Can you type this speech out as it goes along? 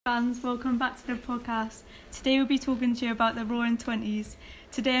Fans, welcome back to the podcast. Today we'll be talking to you about the Roaring Twenties.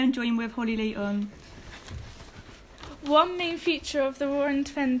 Today I'm joined with Holly Layton. One main feature of the Roaring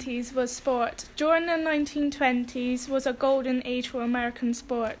Twenties was sport. During the 1920s was a golden age for American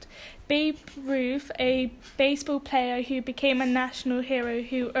sport. Babe Ruth, a baseball player who became a national hero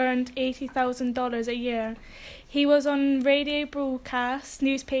who earned $80,000 a year. He was on radio broadcasts,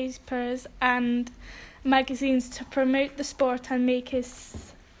 newspapers and magazines to promote the sport and make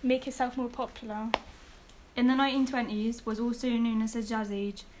itself more popular. In the 1920s was also known as the Jazz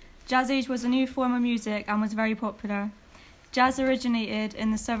Age. Jazz Age was a new form of music and was very popular. Jazz originated in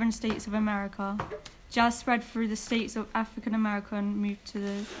the southern states of America. Jazz spread through the states of African America and moved to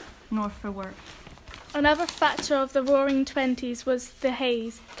the north for work. Another factor of the Roaring Twenties was the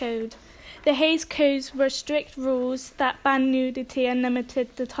Hays Code. The Hays Codes were strict rules that banned nudity and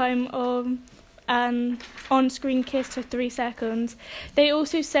limited the time of an on-screen kiss to 3 seconds. They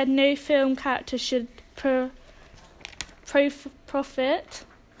also said no film character should profit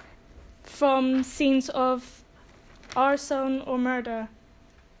from scenes of arson or murder.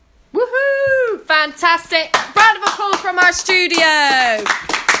 Woohoo! Fantastic! Round of applause from our studio.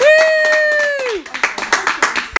 Woo!